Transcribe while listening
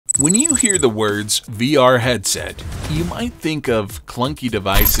When you hear the words VR headset, you might think of clunky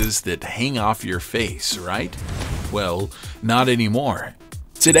devices that hang off your face, right? Well, not anymore.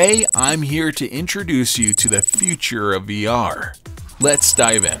 Today, I'm here to introduce you to the future of VR. Let's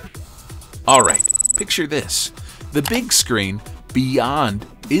dive in. Alright, picture this. The big screen beyond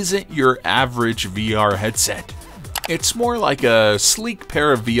isn't your average VR headset. It's more like a sleek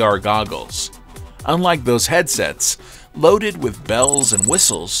pair of VR goggles. Unlike those headsets, loaded with bells and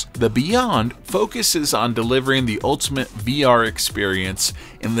whistles, the Beyond focuses on delivering the ultimate VR experience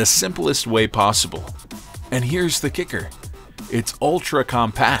in the simplest way possible. And here's the kicker. It's ultra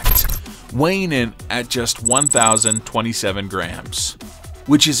compact, weighing in at just 1,027 grams,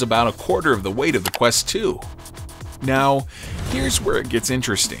 which is about a quarter of the weight of the Quest 2. Now, here's where it gets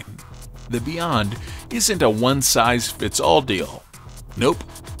interesting. The Beyond isn't a one-size-fits-all deal. Nope.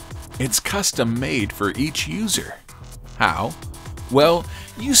 It's custom made for each user. How? Well,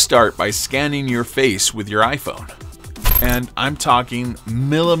 you start by scanning your face with your iPhone. And I'm talking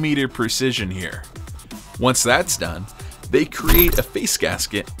millimeter precision here. Once that's done, they create a face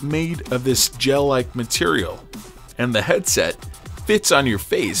gasket made of this gel-like material, and the headset fits on your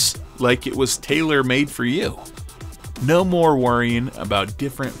face like it was tailor-made for you. No more worrying about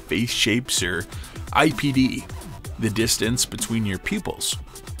different face shapes or IPD, the distance between your pupils.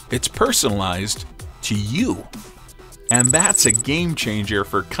 It's personalized to you. And that's a game changer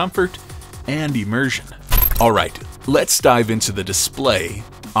for comfort and immersion. Alright, let's dive into the display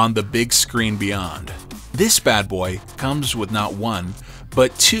on the big screen Beyond. This bad boy comes with not one,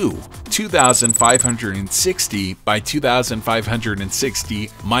 but two 2,560 by 2,560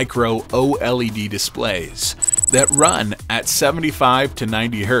 micro OLED displays that run at 75 to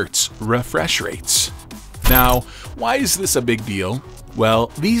 90 Hz refresh rates. Now, why is this a big deal? Well,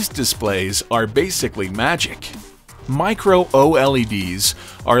 these displays are basically magic. Micro OLEDs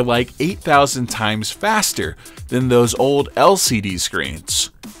are like 8,000 times faster than those old LCD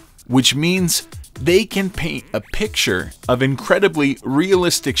screens, which means they can paint a picture of incredibly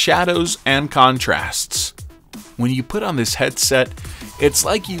realistic shadows and contrasts. When you put on this headset, it's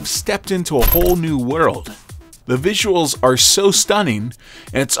like you've stepped into a whole new world. The visuals are so stunning,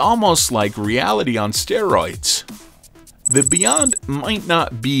 it's almost like reality on steroids. The Beyond might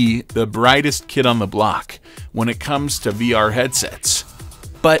not be the brightest kid on the block when it comes to VR headsets,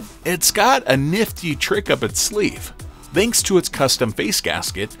 but it's got a nifty trick up its sleeve. Thanks to its custom face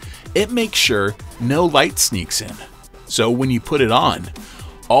gasket, it makes sure no light sneaks in. So when you put it on,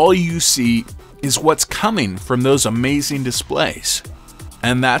 all you see is what's coming from those amazing displays.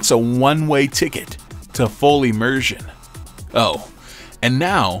 And that's a one-way ticket to full immersion. Oh, and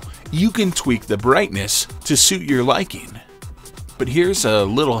now you can tweak the brightness to suit your liking. But here's a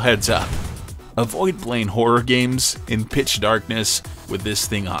little heads up. Avoid playing horror games in pitch darkness with this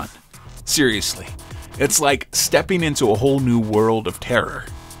thing on. Seriously, it's like stepping into a whole new world of terror.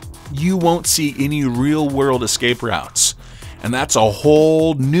 You won't see any real-world escape routes, and that's a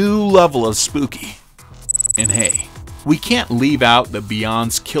whole new level of spooky. And hey, we can't leave out the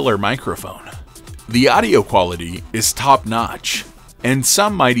Beyond's killer microphone. The audio quality is top-notch, and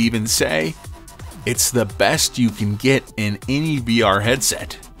some might even say it's the best you can get in any VR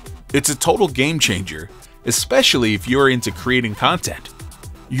headset. It's a total game changer, especially if you're into creating content.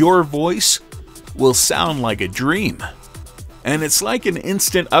 Your voice will sound like a dream, and it's like an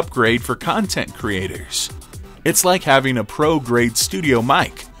instant upgrade for content creators. It's like having a pro-grade studio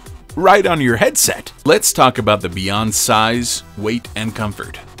mic right on your headset. Let's talk about the Beyond size, weight, and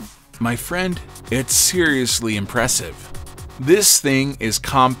comfort. My friend, it's seriously impressive. This thing is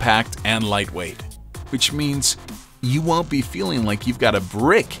compact and lightweight, which means you won't be feeling like you've got a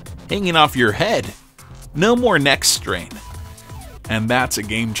brick hanging off your head. No more neck strain. And that's a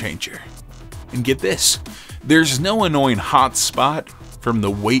game changer. And get this, there's no annoying hot spot from the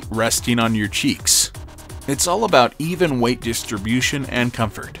weight resting on your cheeks. It's all about even weight distribution and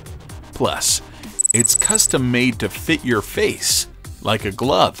comfort. Plus, it's custom made to fit your face like a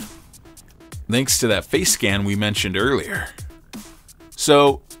glove, thanks to that face scan we mentioned earlier.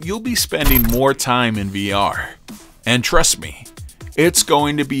 So you'll be spending more time in VR. And trust me, it's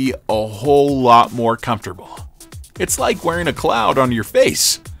going to be a whole lot more comfortable. It's like wearing a cloud on your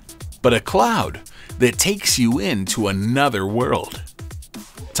face, but a cloud that takes you into another world.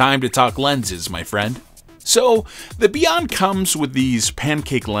 Time to talk lenses, my friend. So the Beyond comes with these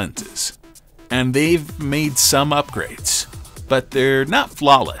pancake lenses, and they've made some upgrades, but they're not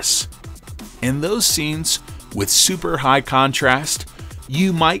flawless. In those scenes with super high contrast,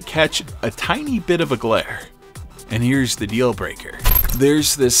 you might catch a tiny bit of a glare. And here's the deal breaker.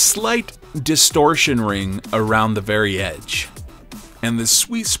 There's this slight distortion ring around the very edge. And the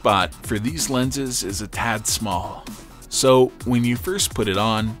sweet spot for these lenses is a tad small. So when you first put it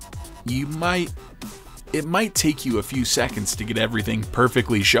on, it might take you a few seconds to get everything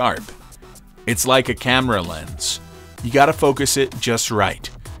perfectly sharp. It's like a camera lens. You gotta focus it just right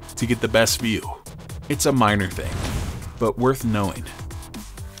to get the best view. It's a minor thing, but worth knowing.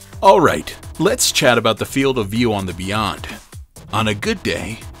 Alright, let's chat about the field of view on the Beyond. On a good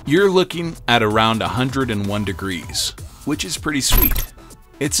day, you're looking at around 101 degrees, which is pretty sweet.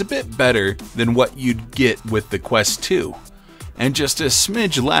 It's a bit better than what you'd get with the Quest 2, and just a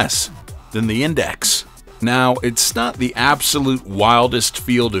smidge less than the Index. Now, it's not the absolute wildest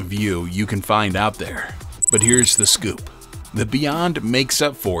field of view you can find out there, but here's the scoop. The Beyond makes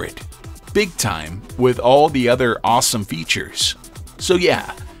up for it, big time, with all the other awesome features. So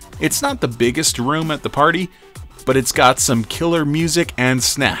yeah, it's not the biggest room at the party, but it's got some killer music and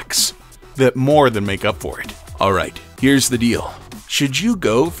snacks that more than make up for it. Alright, here's the deal. Should you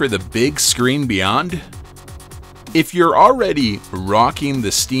go for the big screen Beyond? If you're already rocking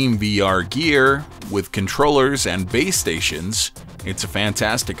the Steam VR gear with controllers and base stations, it's a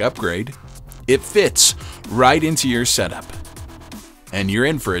fantastic upgrade. It fits right into your setup. And you're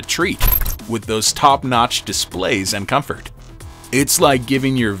in for a treat with those top-notch displays and comfort. It's like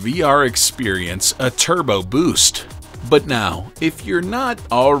giving your VR experience a turbo boost. But now, if you're not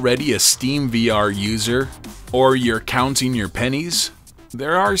already a Steam VR user, or you're counting your pennies,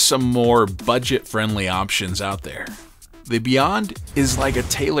 there are some more budget-friendly options out there. The Beyond is like a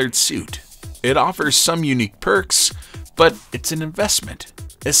tailored suit. It offers some unique perks, but it's an investment,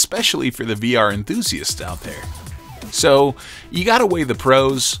 especially for the VR enthusiasts out there. So, you gotta weigh the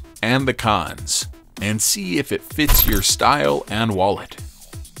pros and the cons, and see if it fits your style and wallet.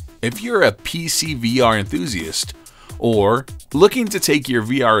 If you're a PC VR enthusiast, or looking to take your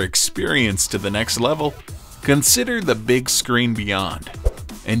VR experience to the next level, consider the big screen Beyond.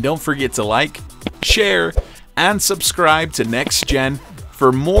 And don't forget to like, share, and subscribe to NXT Gen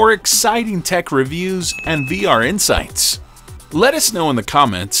for more exciting tech reviews and VR insights. Let us know in the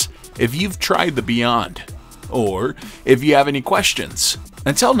comments if you've tried the Beyond, or if you have any questions.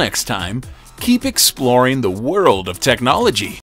 Until next time, keep exploring the world of technology.